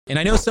And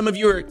I know some of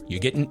you're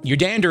getting your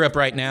dander up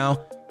right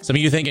now. Some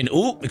of you thinking,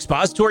 ooh,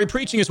 expository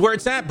preaching is where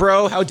it's at,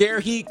 bro. How dare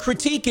he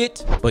critique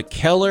it? But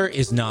Keller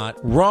is not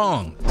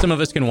wrong. Some of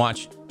us can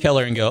watch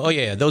Keller and go, oh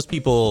yeah, those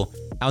people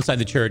outside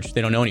the church,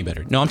 they don't know any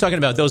better. No, I'm talking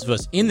about those of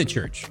us in the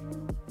church.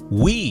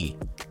 We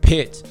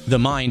pit the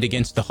mind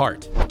against the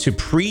heart. To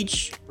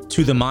preach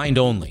to the mind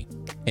only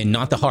and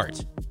not the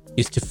heart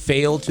is to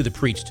fail to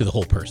preach to the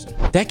whole person.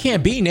 That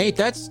can't be, Nate.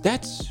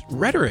 That's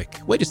rhetoric.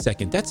 Wait a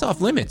second. That's off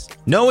limits.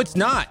 No, it's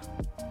not.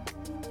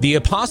 The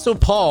Apostle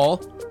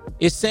Paul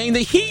is saying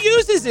that he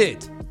uses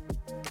it.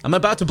 I'm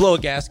about to blow a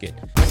gasket.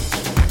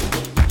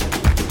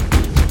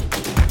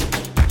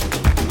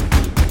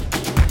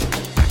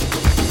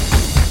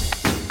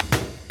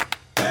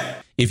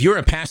 If you're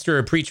a pastor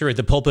or preacher at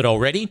the pulpit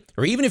already,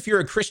 or even if you're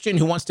a Christian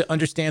who wants to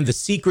understand the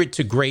secret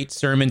to great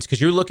sermons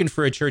because you're looking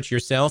for a church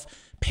yourself,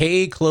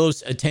 pay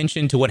close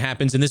attention to what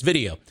happens in this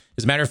video.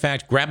 As a matter of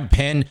fact, grab a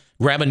pen,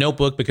 grab a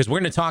notebook, because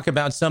we're going to talk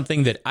about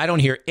something that I don't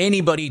hear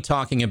anybody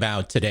talking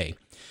about today.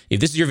 If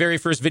this is your very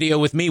first video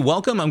with me,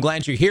 welcome. I'm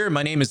glad you're here.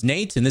 My name is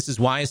Nate, and this is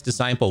Wise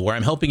Disciple, where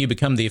I'm helping you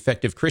become the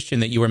effective Christian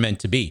that you are meant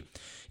to be.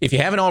 If you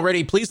haven't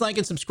already, please like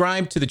and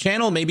subscribe to the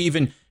channel, maybe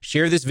even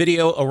share this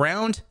video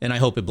around, and I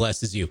hope it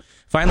blesses you.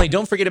 Finally,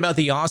 don't forget about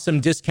the awesome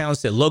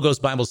discounts that Logos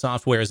Bible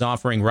Software is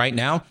offering right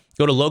now.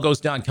 Go to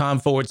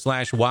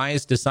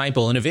logos.com/wise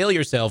disciple and avail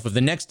yourself of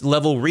the next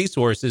level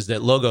resources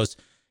that Logos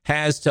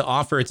has to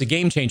offer. It's a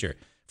game changer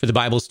for the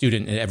Bible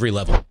student at every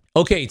level.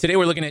 Okay, today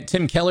we're looking at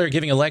Tim Keller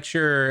giving a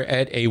lecture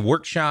at a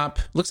workshop.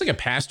 Looks like a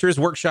pastor's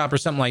workshop or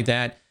something like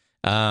that.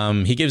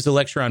 He gives a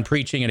lecture on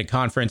preaching at a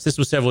conference. This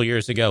was several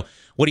years ago.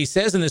 What he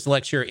says in this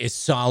lecture is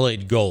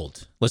solid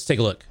gold. Let's take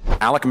a look.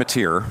 Alec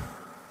Motyer,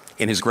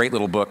 in his great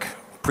little book,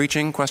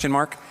 Preaching, ?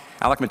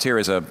 Alec Motyer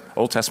is an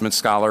Old Testament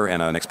scholar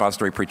and an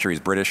expository preacher. He's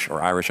British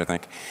or Irish, I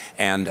think.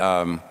 And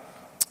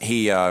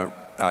he's,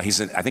 I think,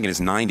 in his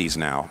 90s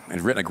now,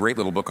 and written a great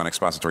little book on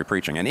expository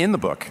preaching. And in the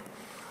book,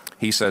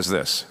 he says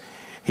this.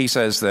 He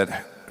says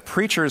that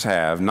preachers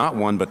have not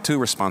one but two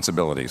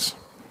responsibilities.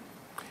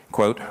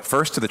 Quote,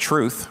 first to the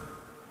truth,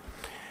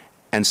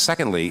 and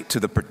secondly to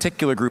the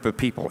particular group of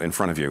people in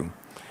front of you.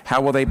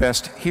 How will they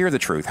best hear the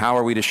truth? How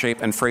are we to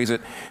shape and phrase it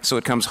so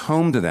it comes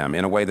home to them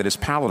in a way that is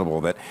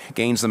palatable, that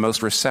gains the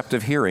most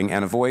receptive hearing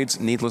and avoids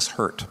needless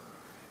hurt?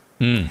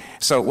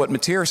 So what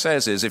Motyer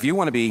says is, if you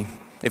want to be,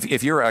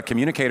 if you're a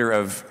communicator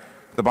of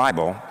the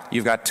Bible,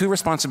 you've got two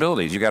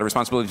responsibilities. You've got a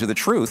responsibility to the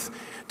truth,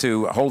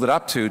 to hold it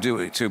up,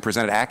 to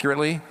present it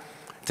accurately,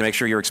 to make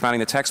sure you're expounding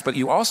the text, but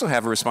you also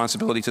have a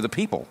responsibility to the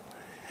people.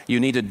 You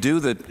need to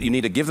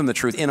give them the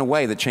truth in a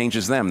way that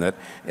changes them, that,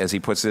 as he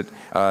puts it,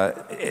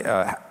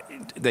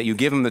 that you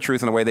give them the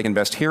truth in a way they can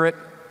best hear it,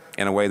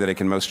 in a way that it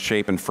can most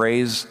shape and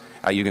phrase.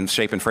 You can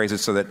shape and phrase it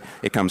so that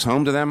it comes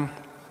home to them.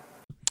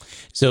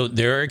 So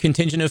there are a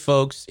contingent of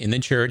folks in the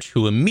church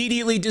who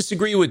immediately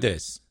disagree with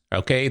this.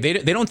 Okay, they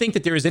don't think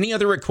that there is any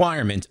other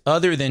requirement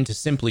other than to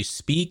simply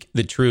speak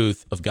the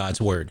truth of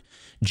God's word.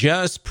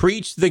 Just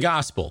preach the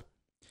gospel.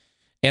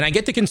 And I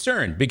get the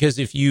concern, because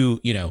if you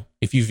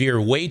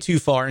veer way too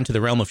far into the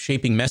realm of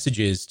shaping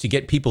messages to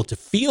get people to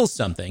feel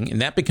something,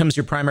 and that becomes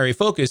your primary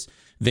focus,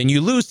 then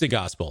you lose the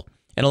gospel.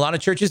 And a lot of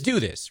churches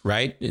do this,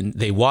 right? And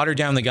they water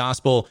down the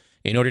gospel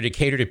in order to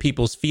cater to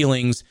people's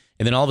feelings,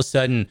 and then all of a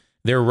sudden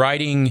they're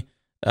riding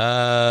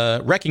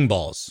wrecking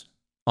balls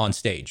on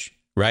stage,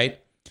 right?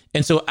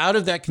 And so out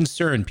of that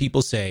concern,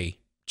 people say,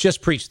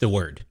 just preach the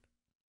word.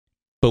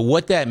 But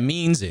what that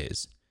means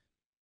is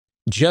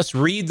just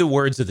read the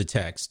words of the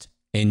text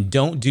and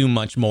don't do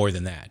much more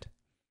than that.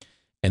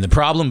 And the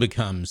problem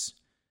becomes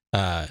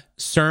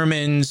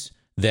sermons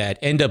that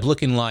end up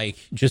looking like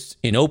just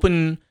an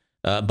open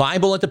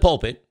Bible at the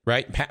pulpit,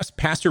 right?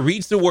 Pastor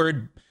reads the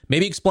word,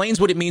 maybe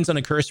explains what it means on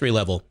a cursory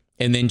level,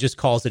 and then just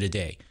calls it a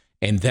day.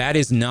 And that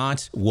is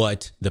not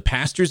what the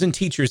pastors and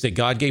teachers that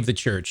God gave the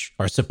church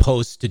are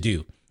supposed to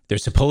do. They're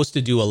supposed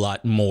to do a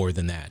lot more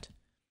than that.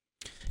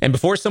 And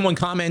before someone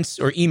comments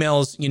or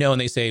emails,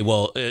 and they say,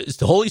 well, it's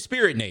the Holy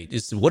Spirit,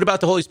 Nate. What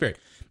about the Holy Spirit?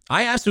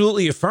 I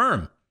absolutely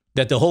affirm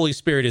that the Holy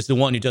Spirit is the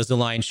one who does the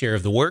lion's share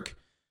of the work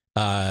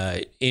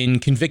in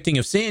convicting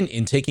of sin,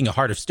 in taking a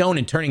heart of stone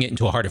and turning it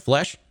into a heart of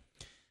flesh.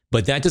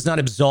 But that does not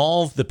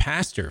absolve the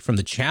pastor from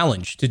the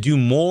challenge to do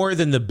more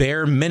than the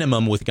bare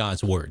minimum with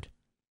God's word.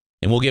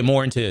 And we'll get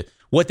more into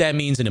what that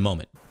means in a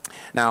moment.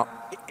 Now,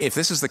 if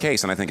this is the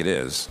case, and I think it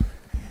is,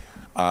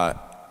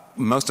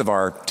 most of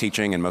our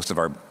teaching and most of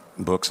our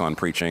books on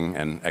preaching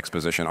and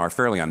exposition are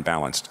fairly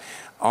unbalanced.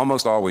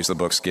 Almost always the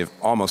books give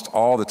almost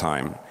all the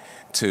time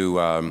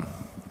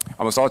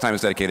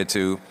is dedicated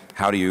to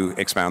how do you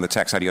expound the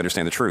text, how do you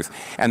understand the truth.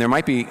 And there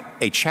might be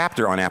a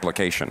chapter on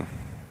application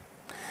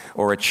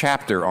or a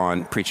chapter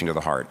on preaching to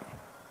the heart.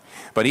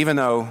 But even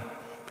though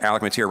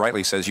Alec Motyer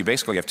rightly says you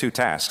basically have two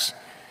tasks,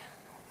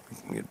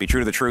 be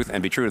true to the truth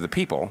and be true to the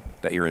people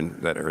that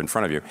are in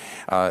front of you,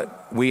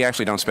 we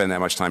actually don't spend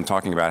that much time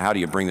talking about how do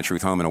you bring the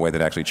truth home in a way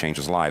that actually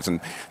changes lives. And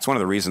it's one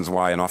of the reasons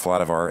why an awful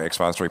lot of our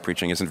expository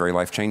preaching isn't very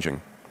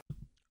life-changing.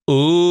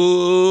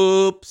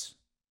 Oops.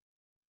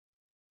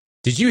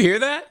 Did you hear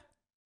that?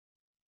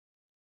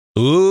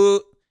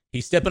 Ooh,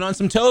 he's stepping on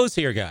some toes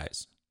here,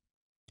 guys.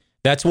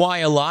 That's why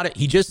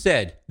he just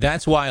said,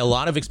 that's why a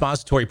lot of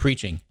expository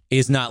preaching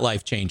is not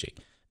life-changing.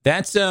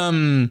 That's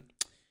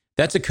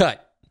a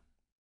cut.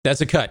 That's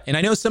a cut. And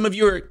I know some of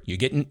you're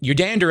getting your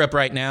dander up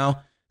right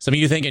now. Some of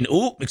you thinking,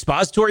 ooh,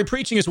 expository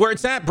preaching is where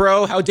it's at,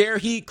 bro. How dare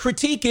he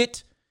critique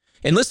it?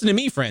 And listen to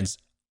me, friends.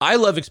 I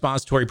love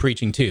expository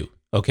preaching too,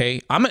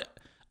 okay?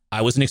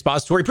 I was an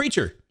expository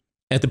preacher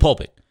at the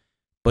pulpit.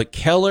 But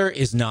Keller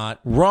is not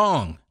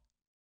wrong.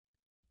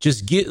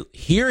 Just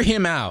hear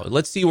him out.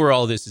 Let's see where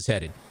all this is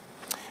headed.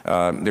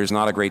 There's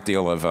not a great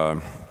deal of,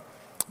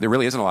 there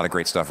really isn't a lot of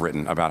great stuff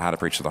written about how to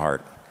preach to the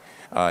heart.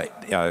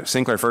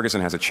 Sinclair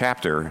Ferguson has a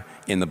chapter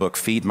in the book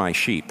Feed My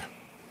Sheep.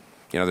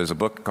 You know, there's a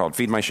book called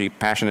Feed My Sheep,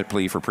 Passionate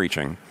Plea for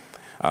Preaching.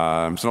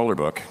 It's an older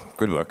book,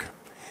 good book.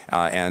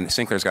 And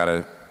Sinclair's got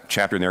a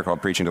chapter in there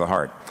called Preaching to the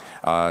Heart.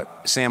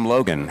 Sam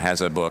Logan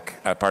has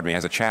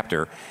a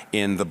chapter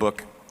in the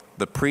book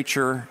The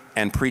Preacher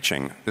and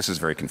Preaching. This is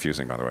very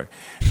confusing, by the way.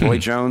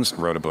 Lloyd Jones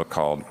wrote a book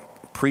called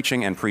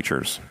Preaching and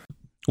Preachers,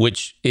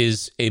 which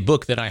is a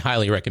book that I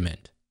highly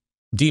recommend.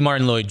 D.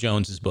 Martin Lloyd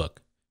Jones's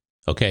book.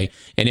 Okay.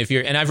 And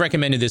I've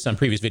recommended this on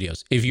previous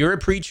videos. If you're a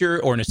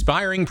preacher or an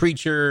aspiring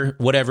preacher,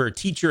 whatever,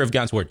 teacher of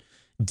God's word,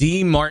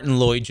 D. Martin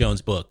Lloyd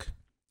Jones' book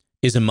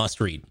is a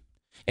must read.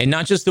 And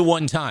not just the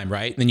one time,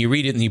 right? Then you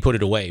read it and you put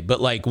it away, but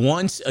like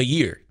once a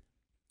year.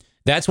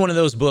 That's one of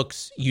those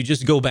books you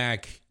just go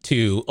back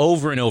to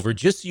over and over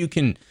just so you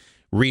can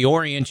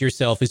reorient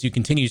yourself as you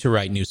continue to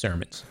write new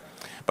sermons.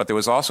 But there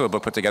was also a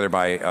book put together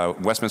by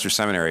Westminster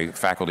Seminary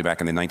faculty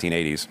back in the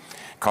 1980s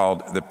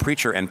called The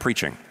Preacher and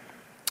Preaching.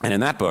 And in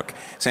that book,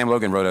 Sam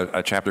Logan wrote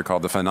a chapter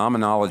called The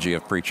Phenomenology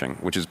of Preaching,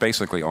 which is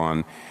basically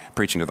on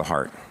preaching to the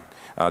heart.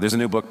 There's a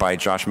new book by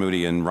Josh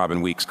Moody and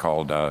Robin Weeks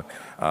called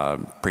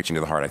Preaching to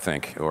the Heart, I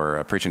think,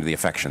 or Preaching to the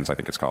Affections, I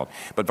think it's called.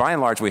 But by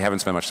and large, we haven't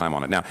spent much time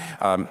on it. Now,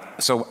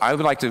 so I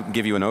would like to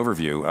give you an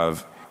overview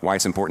of why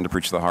it's important to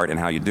preach to the heart and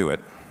how you do it.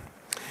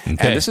 Okay.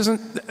 And this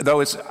isn't,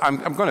 though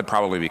I'm going to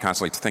probably be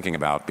constantly thinking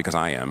about, because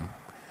I am,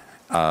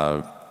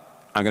 I'm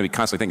going to be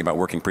constantly thinking about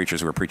working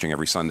preachers who are preaching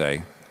every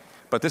Sunday.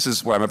 But this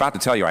is what I'm about to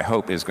tell you, I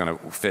hope, is going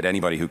to fit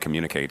anybody who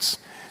communicates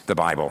the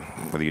Bible,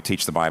 whether you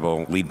teach the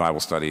Bible, lead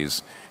Bible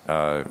studies,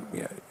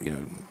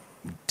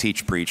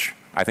 teach, preach.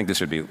 I think this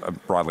should be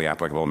broadly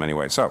applicable in many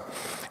ways. So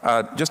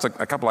just a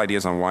couple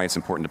ideas on why it's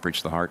important to preach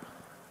to the heart.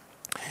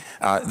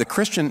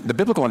 The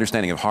biblical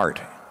understanding of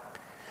heart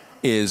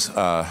is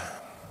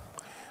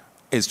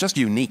just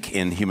unique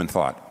in human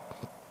thought.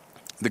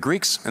 The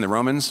Greeks and the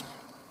Romans,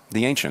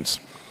 the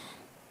ancients,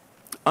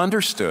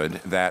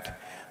 understood that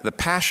the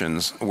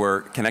passions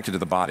were connected to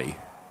the body,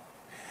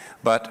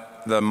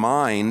 but the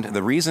mind,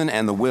 the reason,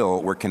 and the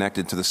will were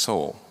connected to the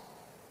soul.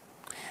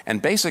 And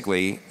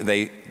basically,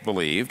 they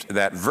believed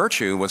that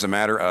virtue was a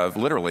matter of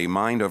literally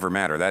mind over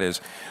matter. That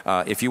is,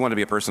 if you want to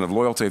be a person of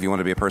loyalty, if you want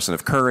to be a person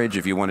of courage,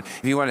 if you want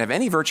to have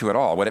any virtue at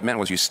all, what it meant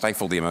was you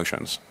stifled the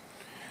emotions.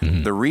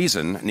 Mm-hmm. The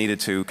reason needed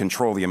to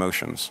control the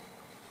emotions,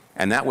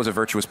 and that was a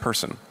virtuous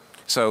person.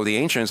 So the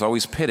ancients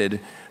always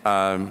pitted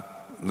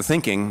the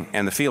thinking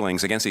and the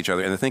feelings against each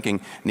other, and the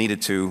thinking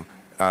needed to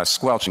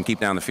squelch and keep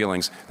down the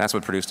feelings. That's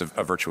what produced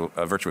a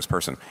virtuous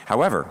person.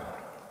 However,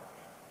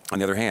 on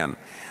the other hand,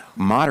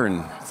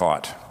 modern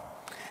thought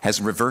has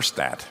reversed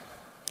that.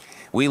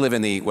 We live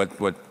in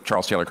what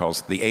Charles Taylor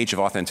calls the age of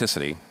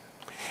authenticity,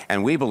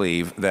 and we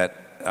believe that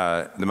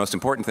the most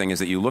important thing is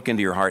that you look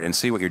into your heart and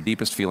see what your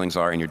deepest feelings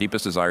are and your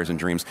deepest desires and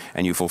dreams,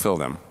 and you fulfill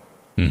them.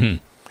 Mm-hmm.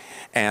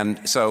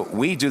 And so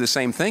we do the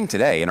same thing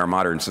today in our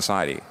modern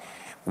society.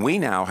 We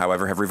now,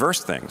 however, have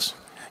reversed things.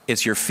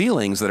 It's your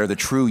feelings that are the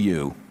true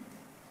you.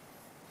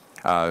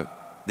 The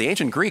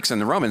ancient Greeks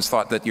and the Romans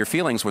thought that your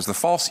feelings was the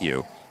false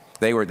you.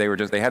 They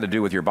had to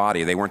do with your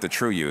body. They weren't the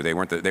true you. They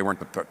weren't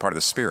the part of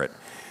the spirit.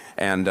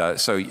 And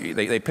so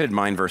they pitted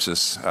mind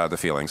versus the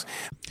feelings.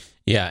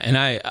 Yeah, and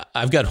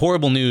I've got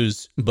horrible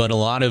news, but a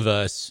lot of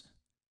us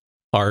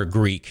are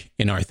Greek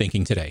in our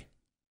thinking today.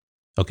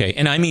 Okay,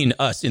 and I mean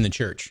us in the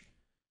church,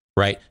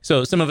 right?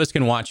 So some of us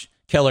can watch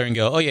Keller and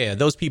go, oh yeah,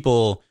 those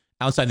people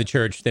outside the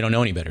church, they don't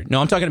know any better.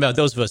 No, I'm talking about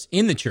those of us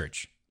in the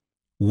church.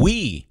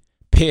 We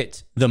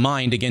pit the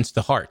mind against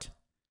the heart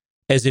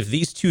as if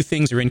these two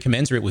things are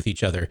incommensurate with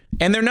each other,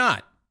 and they're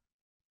not.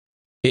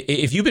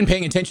 If you've been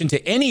paying attention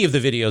to any of the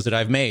videos that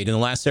I've made in the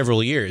last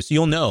several years,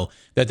 you'll know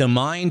that the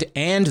mind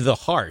and the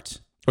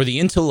heart, or the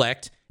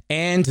intellect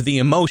and the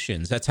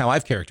emotions, that's how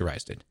I've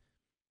characterized it,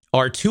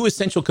 are two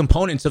essential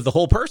components of the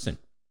whole person.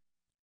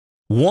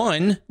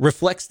 One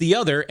reflects the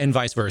other and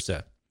vice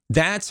versa.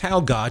 That's how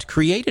God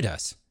created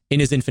us in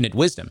his infinite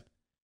wisdom.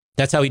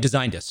 That's how he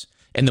designed us.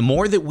 And the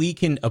more that we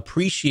can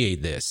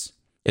appreciate this,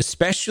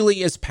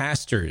 especially as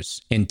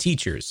pastors and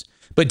teachers,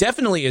 but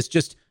definitely as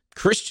just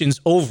Christians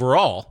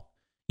overall,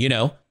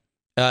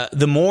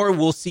 the more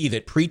we'll see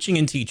that preaching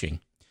and teaching,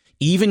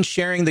 even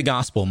sharing the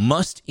gospel,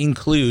 must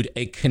include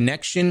a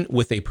connection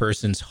with a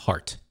person's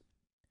heart.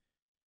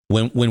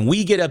 When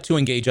we get up to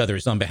engage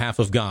others on behalf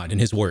of God and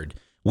his word,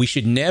 we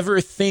should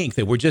never think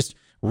that we're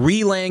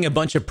relaying a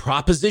bunch of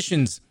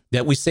propositions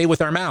that we say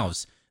with our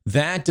mouths.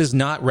 That does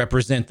not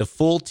represent the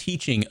full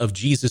teaching of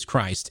Jesus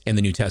Christ in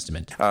the New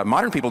Testament.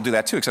 Modern people do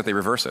that too, except they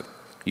reverse it.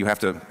 You have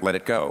to let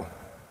it go.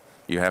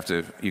 You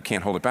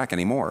can't hold it back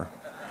anymore.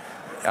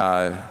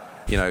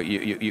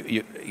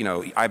 You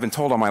know, I've been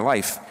told all my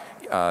life,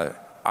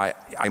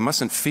 I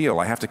mustn't feel,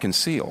 I have to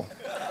conceal.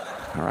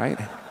 All right?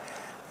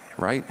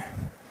 Right?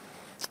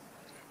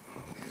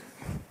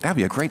 That'd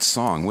be a great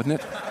song,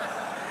 wouldn't it?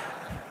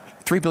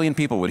 3 billion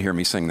people would hear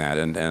me sing that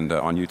and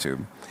on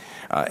YouTube.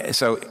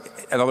 So,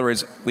 in other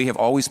words, we have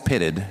always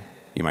pitted,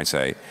 you might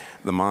say,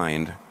 the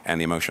mind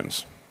and the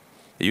emotions.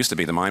 It used to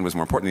be the mind was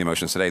more important than the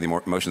emotions. Today,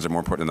 the emotions are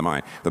more important than the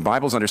mind. The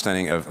Bible's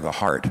understanding of the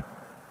heart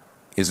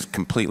is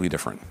completely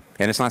different.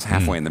 And it's not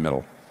halfway in the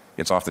middle.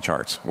 It's off the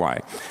charts. Why?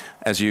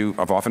 As you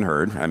have often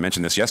heard, I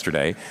mentioned this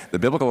yesterday, the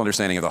biblical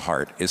understanding of the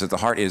heart is that the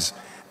heart is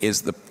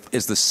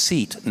the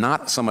seat,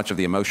 not so much of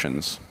the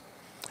emotions,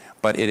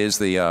 but it's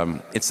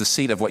the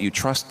seat of what you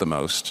trust the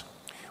most,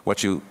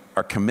 what you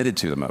are committed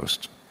to the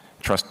most.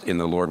 Trust in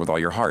the Lord with all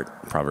your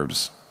heart,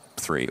 Proverbs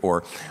 3.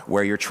 Or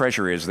where your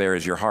treasure is, there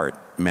is your heart,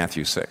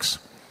 Matthew 6.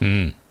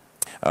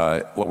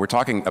 What we're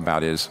talking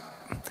about is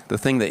the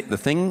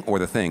thing or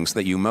the things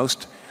that you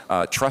most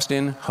trust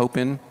in, hope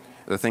in,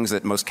 the things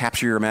that most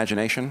capture your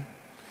imagination,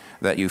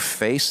 that you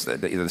face,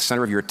 the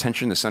center of your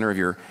attention, the center of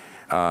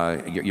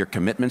your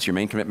commitments, your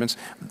main commitments.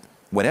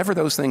 Whatever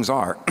those things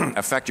are,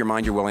 affect your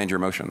mind, your will, and your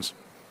emotions.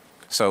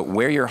 So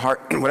whatever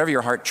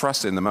your heart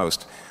trusts in the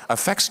most,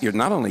 affects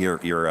not only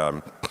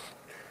your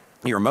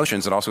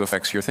emotions, it also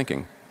affects your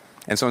thinking.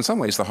 And so in some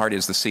ways, the heart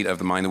is the seat of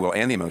the mind, the will,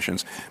 and the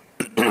emotions,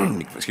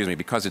 excuse me,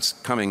 because it's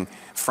coming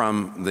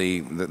from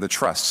the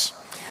trusts.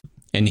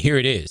 And here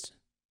it is,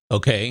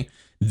 okay?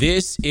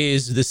 This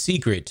is the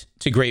secret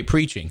to great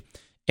preaching.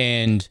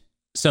 And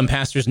some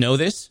pastors know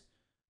this,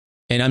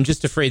 and I'm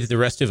just afraid that the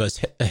rest of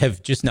us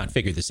have just not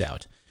figured this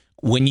out.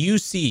 When you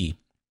see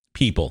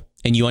people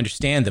and you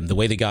understand them the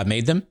way that God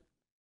made them,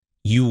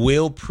 you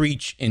will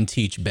preach and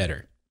teach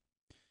better.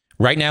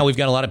 Right now, we've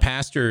got a lot of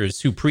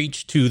pastors who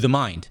preach to the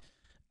mind.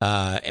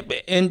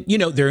 And, you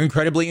know, they're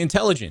incredibly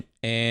intelligent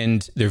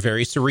and they're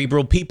very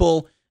cerebral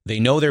people. They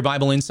know their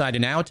Bible inside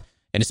and out.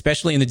 And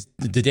especially in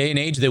the day and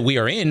age that we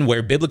are in,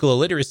 where biblical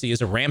illiteracy is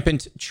a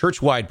rampant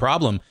church-wide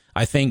problem,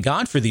 I thank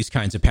God for these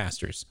kinds of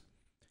pastors.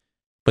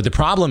 But the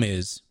problem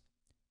is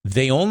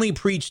they only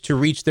preach to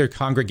reach their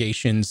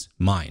congregation's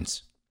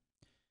minds.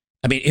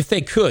 I mean, if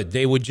they could,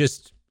 they would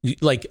just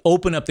like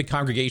open up the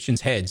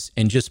congregation's heads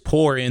and just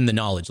pour in the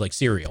knowledge like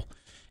cereal.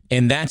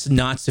 And that's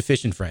not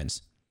sufficient,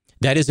 friends.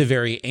 That is a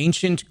very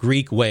ancient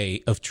Greek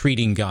way of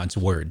treating God's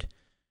word.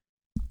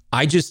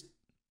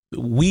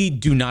 We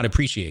do not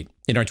appreciate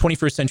in our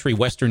 21st century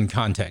Western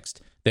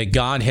context that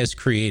God has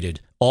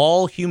created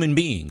all human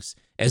beings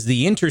as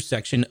the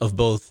intersection of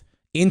both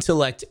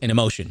intellect and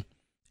emotion.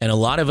 And a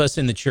lot of us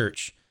in the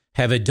church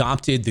have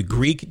adopted the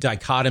Greek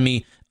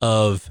dichotomy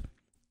of,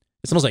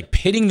 it's almost like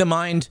pitting the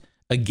mind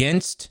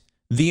against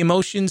the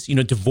emotions, you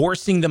know,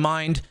 divorcing the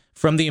mind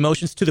from the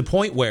emotions to the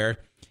point where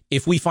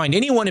if we find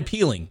anyone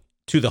appealing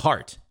to the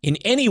heart in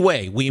any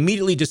way, we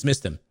immediately dismiss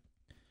them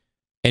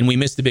and we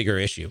miss the bigger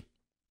issue.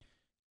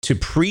 To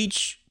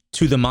preach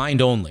to the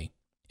mind only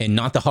and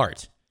not the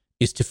heart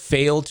is to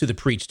fail to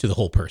preach to the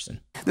whole person.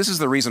 This is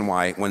the reason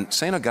why when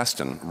St.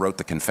 Augustine wrote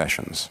the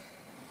Confessions,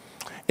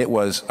 it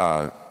was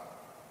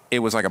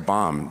like a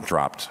bomb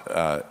dropped.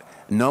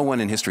 No one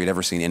in history had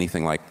ever seen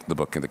anything like the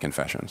book of the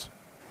Confessions.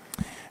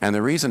 And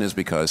the reason is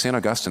because St.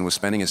 Augustine was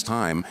spending his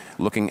time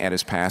looking at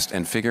his past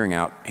and figuring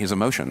out his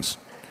emotions.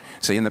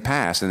 See, in the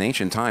past, in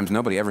ancient times,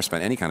 nobody ever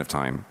spent any kind of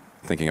time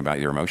thinking about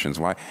your emotions.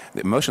 Why?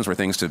 The emotions were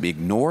things to be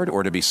ignored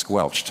or to be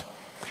squelched.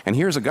 And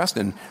here's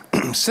Augustine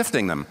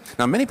sifting them.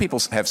 Now, many people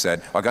have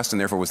said Augustine,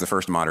 therefore, was the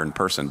first modern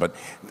person, but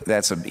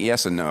that's a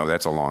yes and no.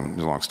 That's a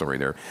long story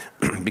there.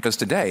 Because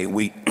today,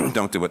 we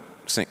don't do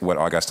what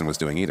Augustine was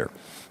doing either.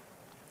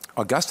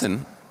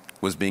 Augustine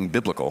was being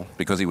biblical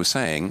because he was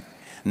saying,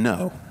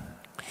 no,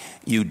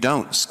 you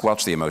don't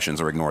squelch the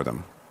emotions or ignore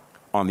them.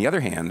 On the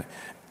other hand,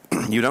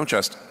 you don't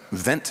just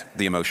vent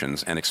the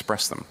emotions and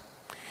express them.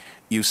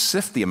 You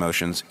sift the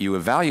emotions, you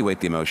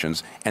evaluate the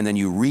emotions, and then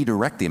you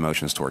redirect the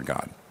emotions toward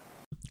God.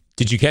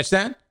 Did you catch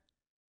that?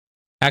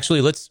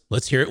 Actually,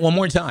 let's hear it one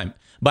more time.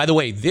 By the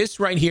way, this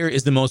right here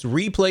is the most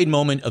replayed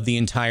moment of the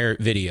entire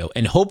video,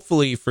 and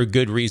hopefully for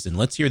good reason.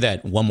 Let's hear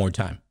that one more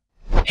time.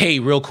 Hey,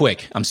 real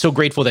quick, I'm so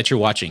grateful that you're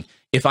watching.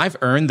 If I've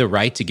earned the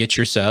right to get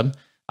your sub,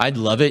 I'd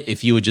love it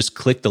if you would just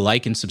click the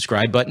like and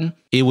subscribe button.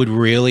 It would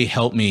really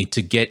help me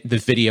to get the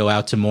video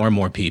out to more and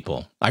more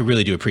people. I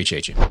really do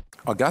appreciate you.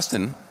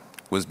 Augustine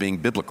was being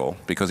biblical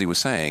because he was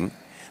saying,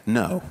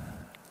 no,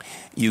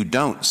 you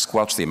don't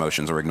squelch the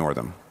emotions or ignore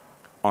them.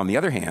 On the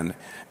other hand,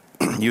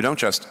 you don't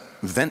just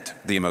vent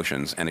the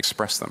emotions and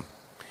express them.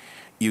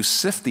 You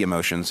sift the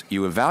emotions,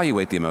 you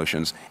evaluate the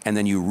emotions, and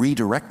then you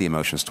redirect the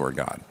emotions toward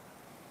God.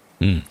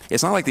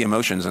 It's not like the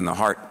emotions in the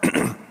heart,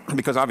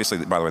 because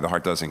obviously, by the way, the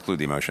heart does include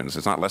the emotions.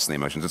 It's not less than the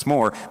emotions. It's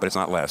more, but it's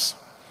not less.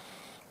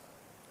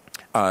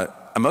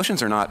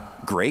 Emotions are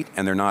not great,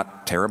 and they're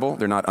not terrible.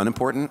 They're not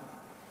unimportant.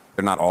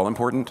 They're not all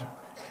important.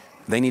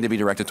 They need to be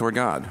directed toward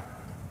God.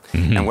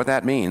 Mm-hmm. And what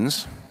that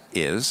means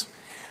is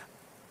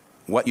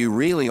what you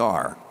really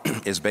are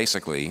is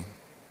basically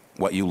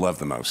what you love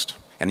the most.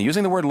 And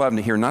using the word love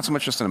here, not so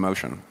much just an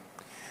emotion.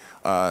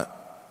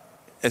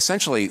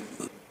 Essentially,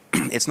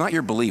 it's not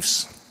your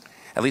beliefs,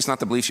 at least not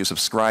the beliefs you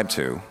subscribe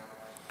to,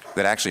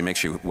 that actually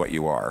makes you what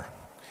you are.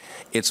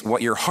 It's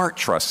what your heart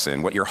trusts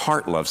in, what your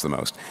heart loves the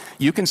most.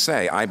 You can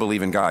say, I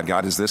believe in God.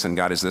 God is this, and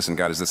God is this, and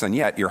God is this. And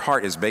yet, your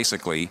heart is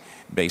basically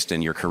based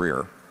in your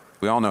career.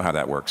 We all know how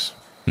that works.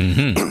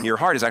 Mm-hmm. Your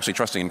heart is actually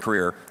trusting in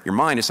career. Your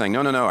mind is saying,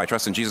 no, I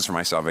trust in Jesus for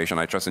my salvation.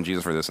 I trust in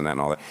Jesus for this and that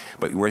and all that.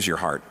 But where's your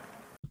heart?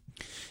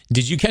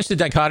 Did you catch the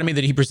dichotomy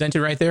that he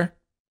presented right there?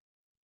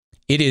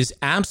 It is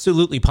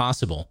absolutely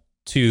possible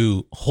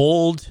to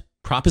hold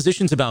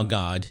propositions about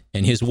God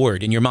and his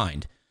word in your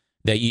mind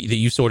that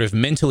you sort of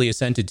mentally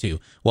assented to,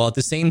 while at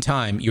the same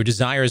time, your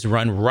desires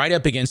run right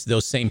up against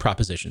those same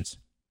propositions.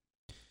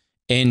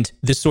 And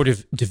this sort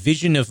of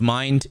division of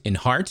mind and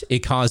heart, it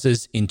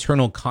causes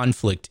internal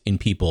conflict in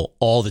people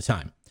all the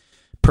time.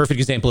 Perfect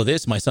example of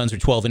this, my sons are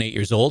 12 and 8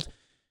 years old.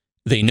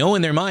 They know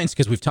in their minds,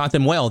 because we've taught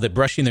them well, that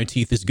brushing their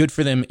teeth is good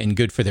for them and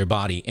good for their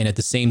body. And at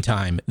the same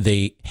time,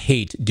 they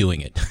hate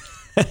doing it.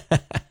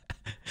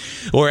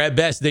 Or at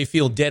best, they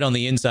feel dead on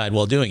the inside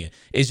while doing it.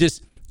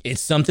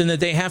 It's something that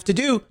they have to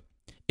do.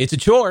 It's a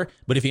chore.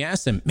 But if you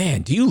ask them,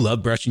 man, do you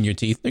love brushing your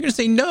teeth? They're going to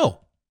say no.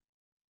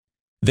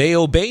 They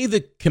obey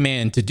the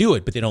command to do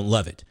it, but they don't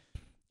love it.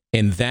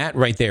 And that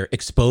right there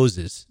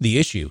exposes the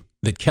issue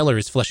that Keller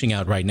is fleshing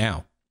out right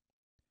now.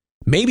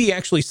 Maybe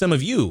actually some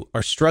of you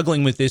are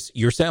struggling with this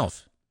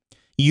yourself.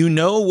 You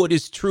know what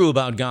is true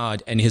about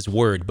God and his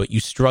word, but you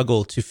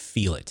struggle to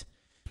feel it.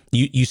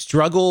 You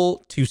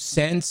struggle to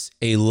sense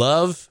a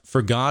love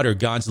for God or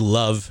God's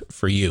love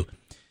for you.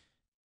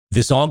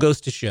 This all goes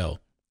to show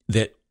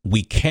that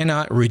we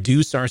cannot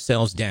reduce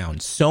ourselves down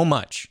so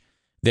much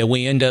that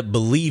we end up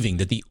believing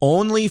that the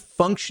only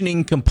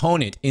functioning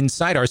component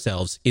inside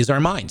ourselves is our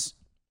minds.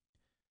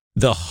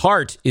 The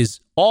heart is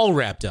all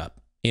wrapped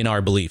up in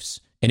our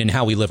beliefs and in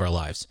how we live our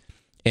lives.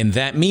 And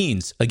that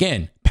means,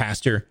 again,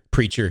 pastor,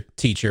 preacher,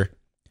 teacher,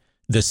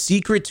 the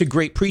secret to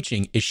great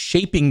preaching is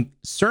shaping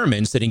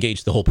sermons that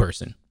engage the whole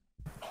person.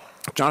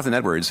 Jonathan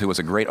Edwards, who was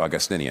a great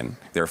Augustinian,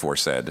 therefore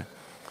said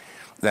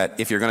that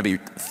if you're going to be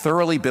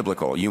thoroughly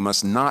biblical, you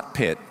must not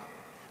pit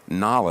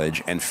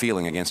knowledge and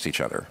feeling against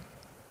each other.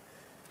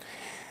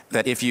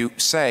 That if you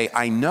say,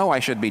 I know I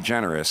should be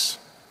generous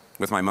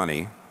with my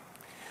money,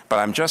 but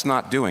I'm just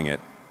not doing it,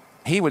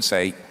 he would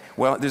say,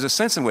 well, there's a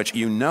sense in which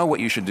you know what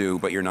you should do,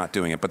 but you're not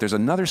doing it. But there's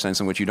another sense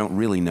in which you don't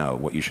really know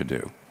what you should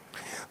do.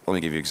 Let me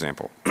give you an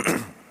example.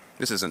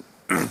 This isn't,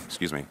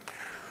 excuse me,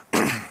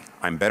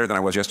 I'm better than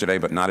I was yesterday,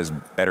 but not as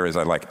better as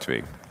I'd like it to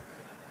be.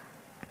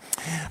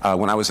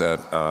 When I was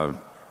a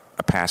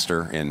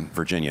pastor in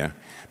Virginia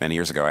many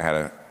years ago, I had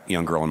a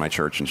young girl in my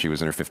church, and she was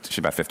she's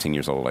about 15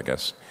 years old, I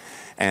guess.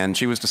 And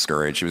she was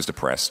discouraged. She was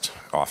depressed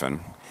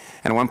often.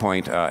 And at one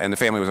point, and the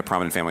family was a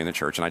prominent family in the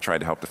church, and I tried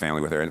to help the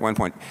family with her. At one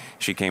point,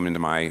 she came into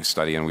my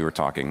study, and we were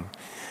talking.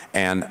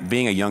 And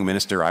being a young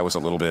minister, I was a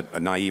little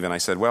bit naive, and I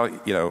said, well,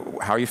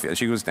 how are you feeling?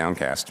 She was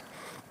downcast.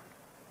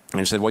 And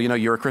she said, well,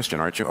 you're a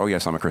Christian, aren't you? Oh,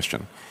 yes, I'm a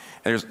Christian.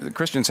 And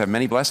Christians have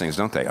many blessings,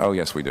 don't they? Oh,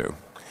 yes, we do.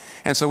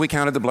 And so we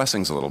counted the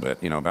blessings a little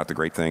bit, about the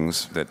great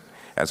things that,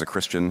 as a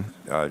Christian,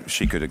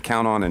 she could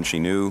count on, and she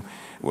knew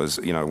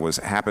was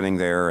happening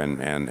there,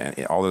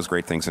 and all those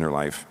great things in her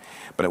life.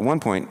 But at one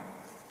point,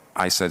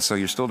 I said, so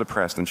you're still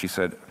depressed? And she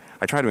said,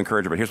 I tried to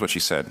encourage her, but here's what she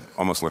said,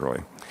 almost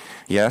literally.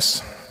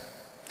 Yes,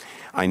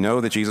 I know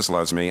that Jesus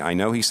loves me, I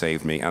know he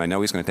saved me, and I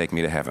know he's going to take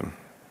me to heaven.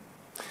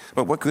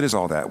 But what good is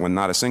all that when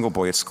not a single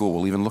boy at school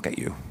will even look at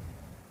you?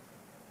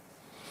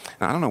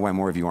 Now, I don't know why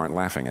more of you aren't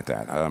laughing at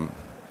that.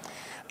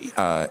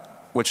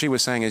 What she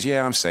was saying is,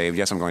 yeah, I'm saved.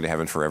 Yes, I'm going to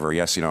heaven forever.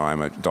 Yes,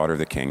 I'm a daughter of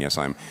the King. Yes,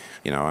 I'm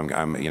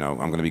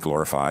going to be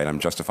glorified. I'm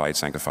justified,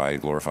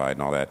 sanctified, glorified,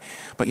 and all that.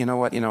 But you know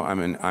what?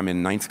 I'm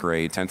in ninth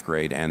grade, 10th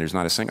grade, and there's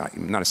not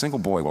a single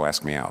boy will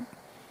ask me out.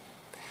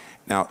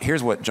 Now,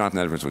 here's what Jonathan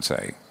Edwards would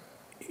say.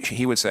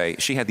 He would say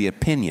she had the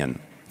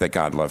opinion that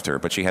God loved her,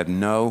 but she had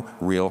no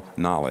real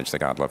knowledge that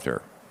God loved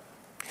her,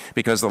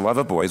 because the love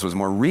of boys was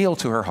more real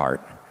to her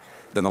heart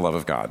than the love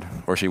of God,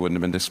 or she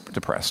wouldn't have been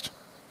depressed.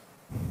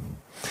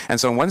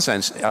 And so in one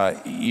sense,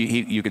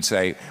 you could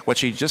say what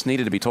she just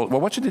needed to be told. Well,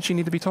 what did she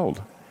need to be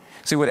told?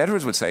 See, what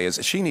Edwards would say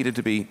is she needed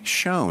to be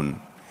shown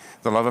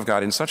the love of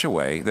God in such a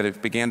way that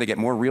it began to get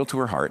more real to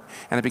her heart,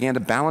 and it began to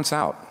balance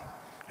out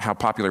how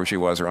popular she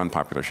was or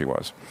unpopular she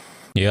was.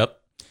 Yep.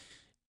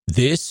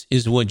 This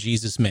is what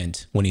Jesus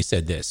meant when he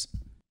said this.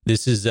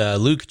 This is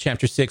Luke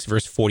chapter 6,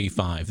 verse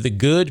 45. The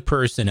good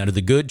person out of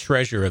the good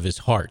treasure of his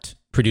heart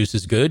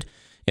produces good,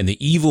 and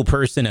the evil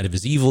person out of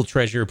his evil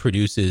treasure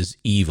produces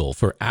evil.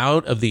 For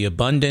out of the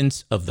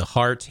abundance of the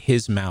heart,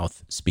 his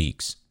mouth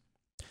speaks.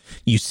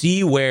 You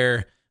see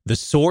where the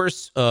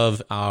source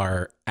of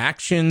our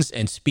actions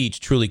and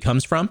speech truly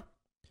comes from?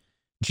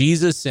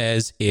 Jesus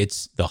says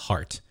it's the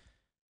heart.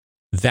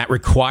 that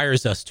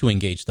requires us to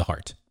engage the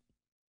heart.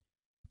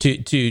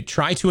 To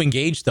try to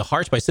engage the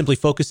heart by simply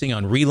focusing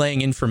on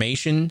relaying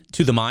information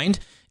to the mind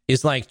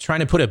is like trying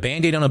to put a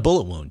Band-Aid on a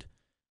bullet wound.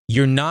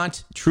 You're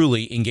not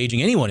truly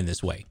engaging anyone in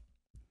this way.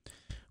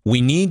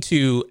 We need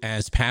to,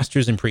 as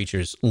pastors and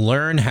preachers,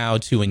 learn how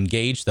to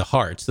engage the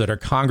heart so that our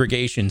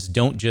congregations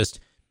don't just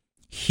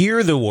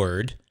hear the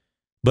word,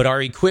 but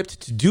are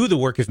equipped to do the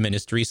work of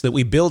ministry so that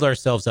we build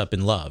ourselves up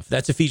in love.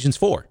 That's Ephesians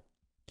 4.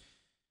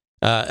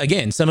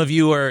 Again, some of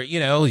you are,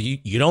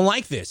 you don't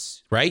like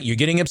this, right? You're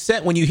getting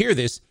upset when you hear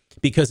this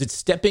because it's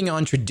stepping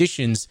on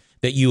traditions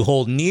that you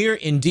hold near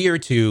and dear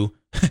to,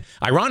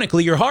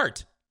 ironically, your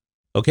heart,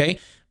 okay?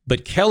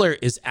 But Keller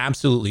is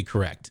absolutely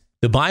correct.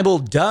 The Bible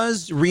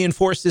does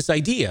reinforce this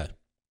idea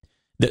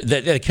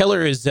that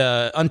Keller is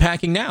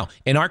unpacking now.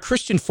 And our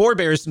Christian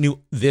forebears knew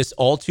this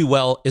all too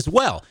well as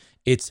well.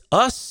 It's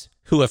us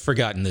who have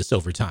forgotten this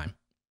over time.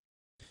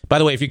 By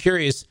the way, if you're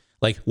curious,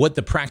 like what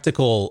the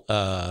practical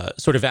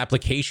sort of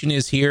application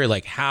is here,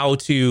 like how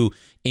to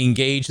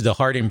engage the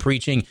heart in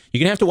preaching, you're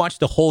going to have to watch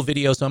the whole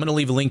video. So I'm going to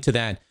leave a link to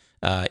that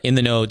in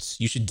the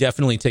notes. You should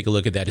definitely take a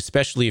look at that,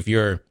 especially if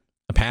you're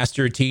a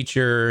pastor,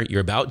 teacher,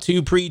 you're about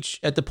to preach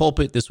at the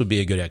pulpit. This would be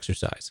a good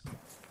exercise.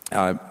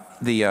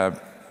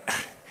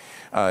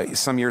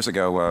 Some years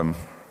ago,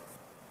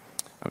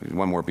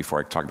 one more before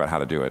I talk about how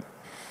to do it.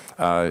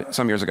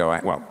 Some years ago, I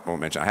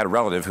had a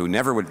relative who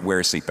never would wear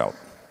a seatbelt.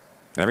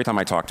 And every time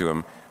I talked to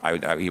him,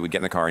 he would get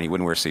in the car and he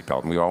wouldn't wear a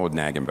seatbelt. And we all would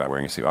nag him about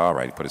wearing a seatbelt. All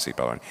right, he put a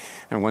seatbelt on.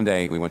 And one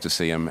day we went to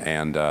see him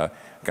and got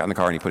in the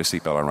car and he put a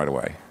seatbelt on right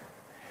away.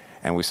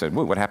 And we said,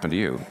 what happened to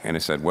you? And he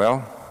said,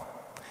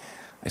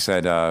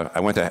 I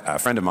went to a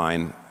friend of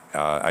mine.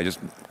 A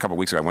couple of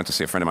weeks ago, I went to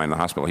see a friend of mine in the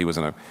hospital. He was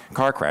in a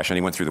car crash and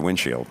he went through the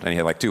windshield and he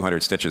had like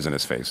 200 stitches in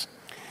his face.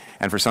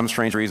 And for some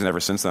strange reason, ever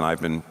since then,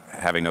 I've been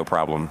having no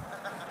problem,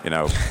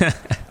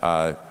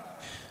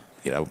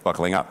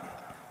 buckling up.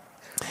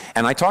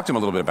 And I talked to him a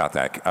little bit about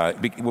that.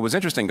 What was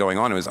interesting going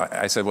on was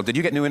I said, well, did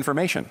you get new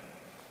information?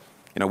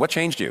 What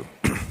changed you?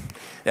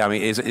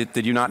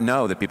 Did you not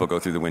know that people go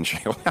through the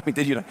windshield?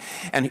 Did you not?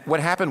 And what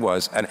happened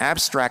was an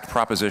abstract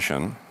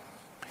proposition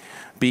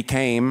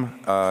became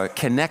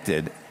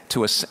connected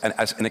to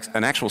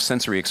an actual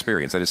sensory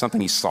experience. That is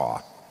something he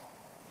saw.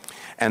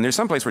 And there's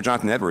some place where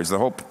Jonathan Edwards, the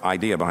whole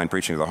idea behind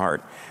preaching to the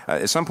heart,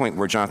 is some point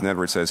where Jonathan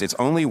Edwards says it's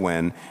only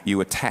when you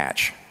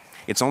attach,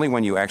 it's only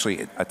when you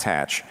actually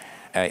attach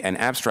an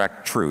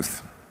abstract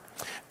truth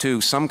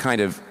to some kind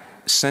of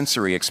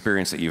sensory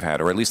experience that you've had,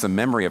 or at least the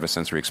memory of a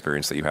sensory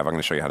experience that you have. I'm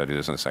going to show you how to do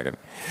this in a second.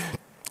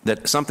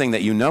 That something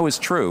that you know is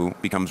true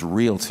becomes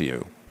real to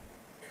you.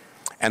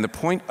 And the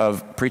point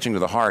of preaching to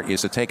the heart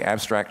is to take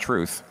abstract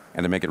truth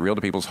and to make it real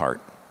to people's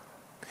heart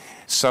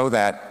so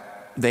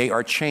that they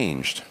are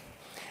changed.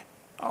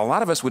 A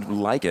lot of us would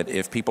like it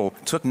if people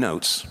took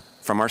notes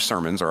from our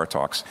sermons or our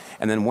talks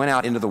and then went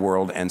out into the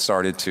world and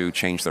started to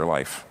change their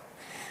life.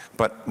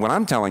 But what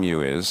I'm telling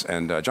you is,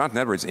 and Jonathan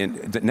Edwards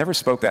never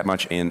spoke that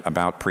much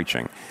about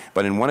preaching,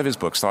 but in one of his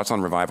books, Thoughts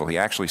on Revival, he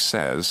actually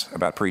says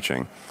about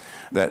preaching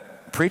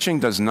that preaching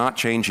does not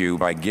change you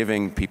by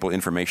giving people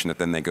information that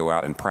then they go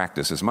out and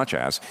practice as much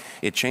as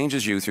it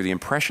changes you through the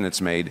impression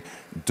it's made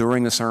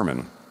during the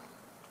sermon.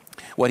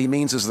 What he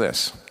means is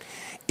this: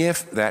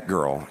 if that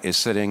girl is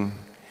sitting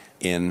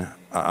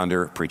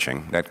under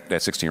preaching, that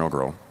 16-year-old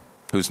girl,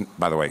 who's,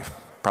 by the way,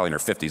 probably in her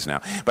 50s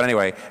now. But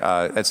anyway,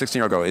 that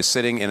 16-year-old girl is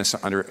sitting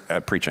under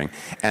preaching,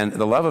 and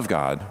the love of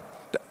God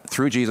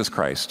through Jesus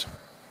Christ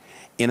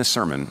in a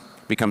sermon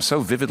becomes so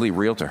vividly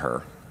real to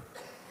her,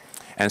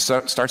 and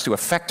so starts to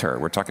affect her.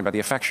 We're talking about the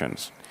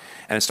affections,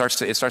 and it starts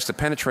to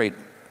penetrate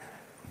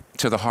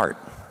to the heart.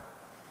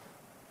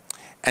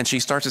 And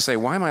she starts to say,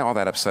 why am I all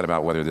that upset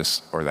about whether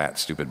this or that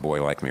stupid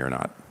boy like me or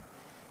not,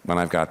 when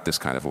I've got this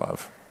kind of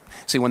love?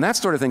 See, when that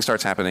sort of thing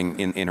starts happening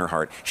in her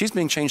heart, she's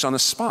being changed on the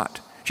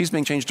spot. She's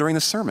being changed during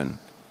the sermon.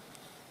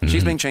 Mm-hmm.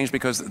 She's being changed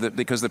because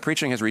the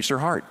preaching has reached her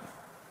heart.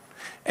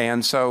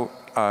 And so,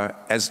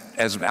 as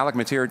Alec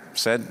Motyer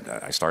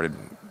said, I started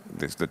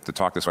the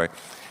talk this way.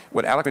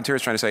 What Alec Motyer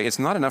is trying to say, it's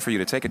not enough for you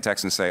to take a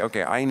text and say,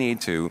 okay, I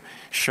need to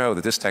show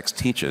that this text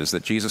teaches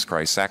that Jesus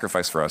Christ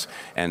sacrificed for us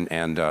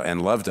and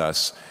loved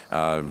us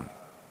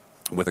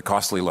with a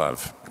costly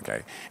love.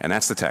 Okay, and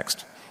that's the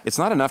text. It's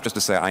not enough just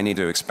to say, I need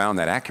to expound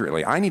that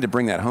accurately. I need to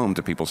bring that home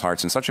to people's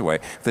hearts in such a way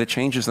that it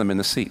changes them in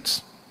the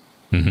seats.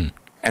 Mm-hmm.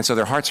 And so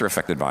their hearts are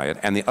affected by it.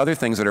 And the other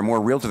things that are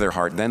more real to their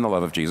heart than the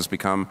love of Jesus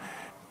become,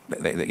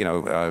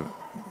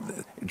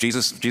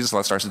 Jesus'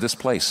 love starts to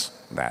displace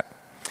that.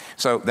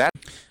 So that...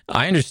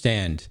 I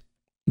understand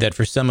that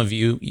for some of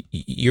you,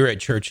 you're at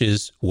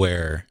churches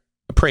where,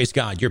 praise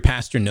God, your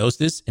pastor knows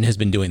this and has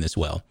been doing this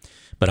well.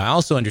 But I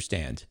also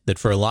understand that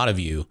for a lot of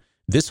you,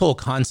 this whole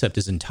concept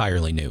is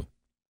entirely new.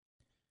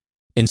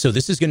 And so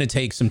this is going to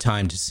take some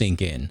time to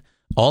sink in.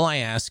 All I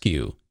ask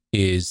you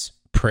is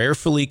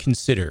prayerfully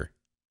consider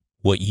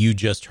what you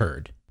just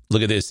heard.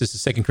 Look at this. This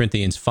is 2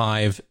 Corinthians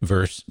 5,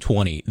 verse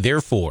 20.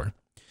 Therefore,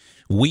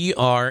 we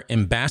are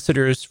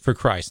ambassadors for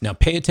Christ. Now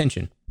pay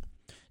attention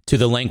to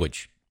the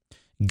language.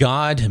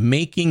 God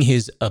making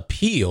his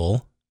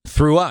appeal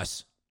through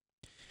us.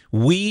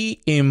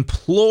 We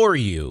implore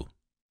you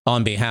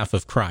on behalf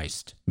of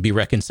Christ, be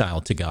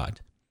reconciled to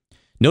God.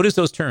 Notice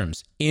those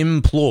terms,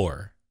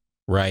 implore,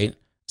 right?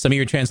 Some of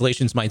your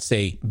translations might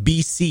say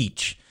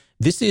beseech.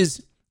 This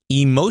is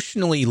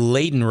emotionally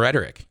laden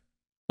rhetoric,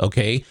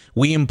 okay?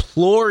 We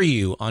implore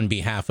you on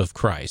behalf of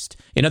Christ.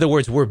 In other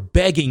words, we're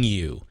begging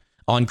you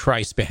on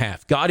Christ's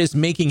behalf. God is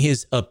making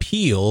his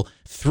appeal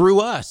through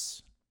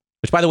us,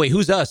 which, by the way,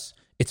 who's us?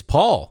 It's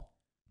Paul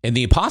and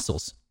the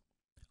apostles.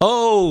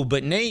 Oh,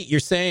 but Nate, you're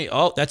saying,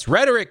 oh, that's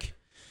rhetoric.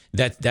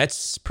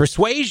 That's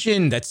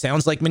persuasion. That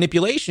sounds like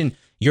manipulation.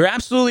 You're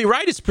absolutely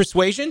right. It's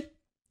persuasion.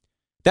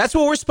 That's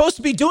what we're supposed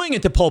to be doing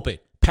at the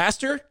pulpit.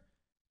 Pastor,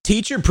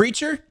 teacher,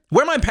 preacher,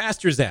 where are my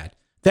pastors at?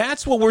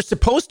 That's what we're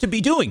supposed to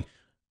be doing.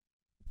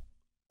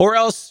 Or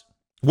else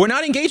we're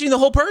not engaging the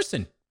whole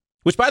person.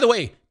 Which, by the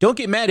way, don't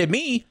get mad at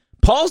me.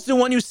 Paul's the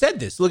one who said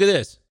this. Look at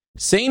this.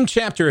 Same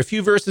chapter, a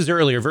few verses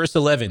earlier, verse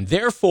 11.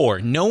 Therefore,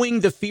 knowing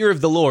the fear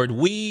of the Lord,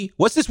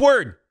 what's this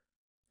word?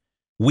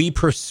 We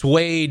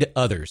persuade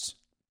others.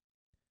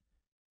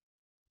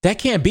 That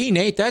can't be,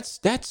 Nate.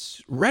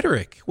 That's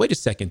rhetoric. Wait a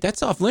second.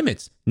 That's off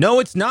limits. No,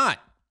 it's not.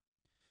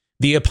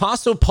 The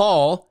Apostle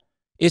Paul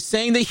is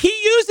saying that he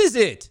uses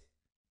it.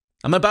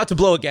 I'm about to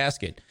blow a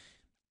gasket.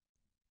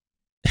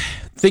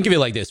 Think of it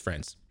like this,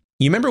 friends.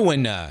 You remember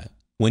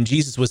when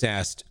Jesus was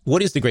asked,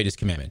 what is the greatest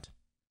commandment?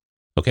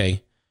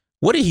 Okay.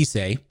 What did he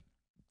say?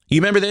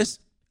 You remember this?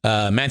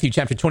 Matthew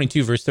chapter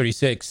 22, verse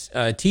 36.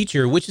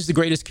 Teacher, which is the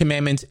greatest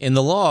commandment in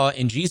the law?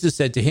 And Jesus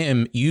said to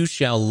him, you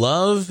shall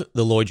love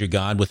the Lord your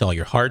God with all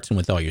your heart and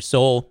with all your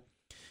soul,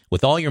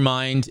 with all your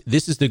mind.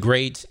 This is the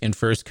great and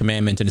first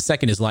commandment. And the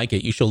second is like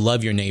it. You shall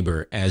love your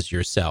neighbor as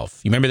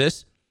yourself. You remember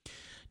this?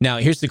 Now,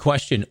 here's the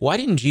question. Why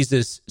didn't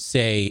Jesus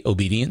say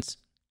obedience?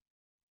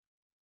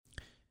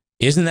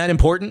 Isn't that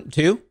important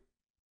too?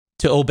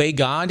 To obey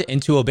God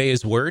and to obey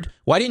his word?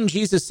 Why didn't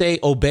Jesus say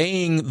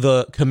obeying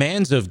the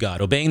commands of God,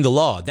 obeying the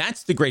law?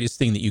 That's the greatest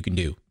thing that you can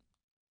do.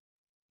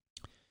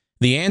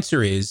 The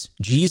answer is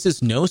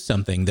Jesus knows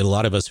something that a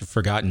lot of us have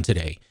forgotten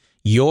today.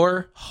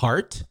 Your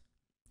heart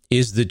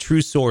is the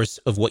true source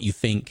of what you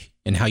think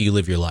and how you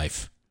live your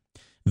life.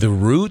 The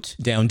root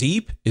down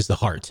deep is the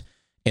heart.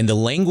 And the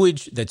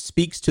language that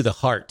speaks to the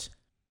heart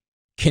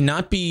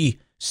cannot be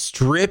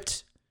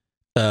stripped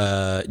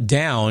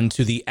down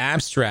to the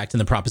abstract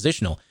and the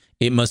propositional.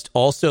 It must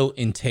also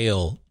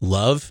entail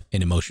love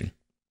and emotion.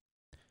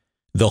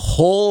 The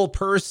whole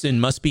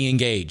person must be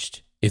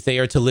engaged if they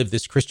are to live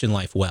this Christian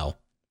life well.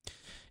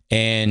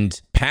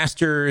 And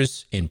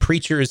pastors and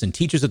preachers and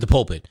teachers at the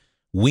pulpit,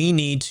 we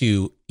need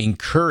to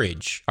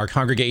encourage our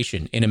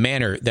congregation in a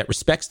manner that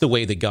respects the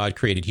way that God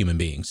created human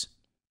beings.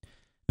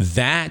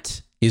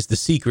 That is the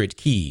secret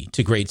key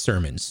to great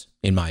sermons,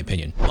 in my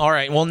opinion. All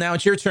right, well, now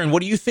it's your turn.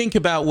 What do you think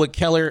about what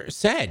Keller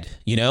said?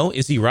 You know,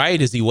 is he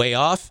right? Is he way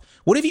off?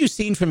 What have you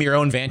seen from your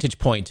own vantage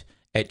point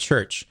at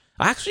church?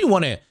 I actually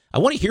want to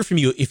hear from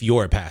you if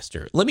you're a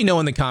pastor. Let me know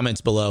in the comments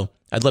below.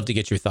 I'd love to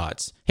get your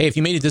thoughts. Hey, if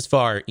you made it this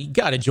far, you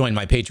got to join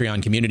my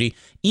Patreon community.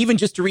 Even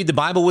just to read the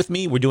Bible with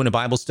me, we're doing a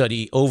Bible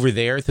study over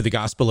there through the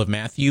Gospel of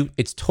Matthew.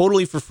 It's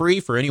totally for free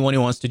for anyone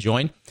who wants to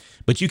join.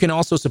 But you can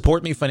also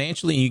support me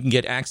financially, and you can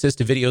get access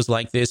to videos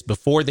like this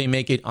before they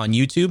make it on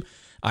YouTube.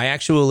 I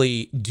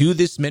actually do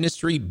this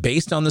ministry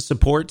based on the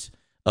support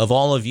of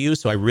all of you,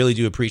 so I really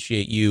do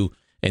appreciate you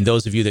and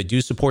those of you that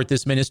do support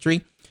this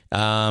ministry.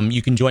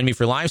 You can join me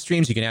for live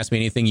streams. You can ask me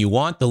anything you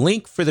want. The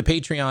link for the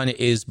Patreon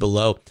is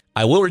below.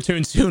 I will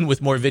return soon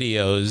with more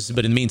videos,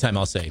 but in the meantime,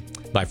 I'll say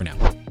bye for now.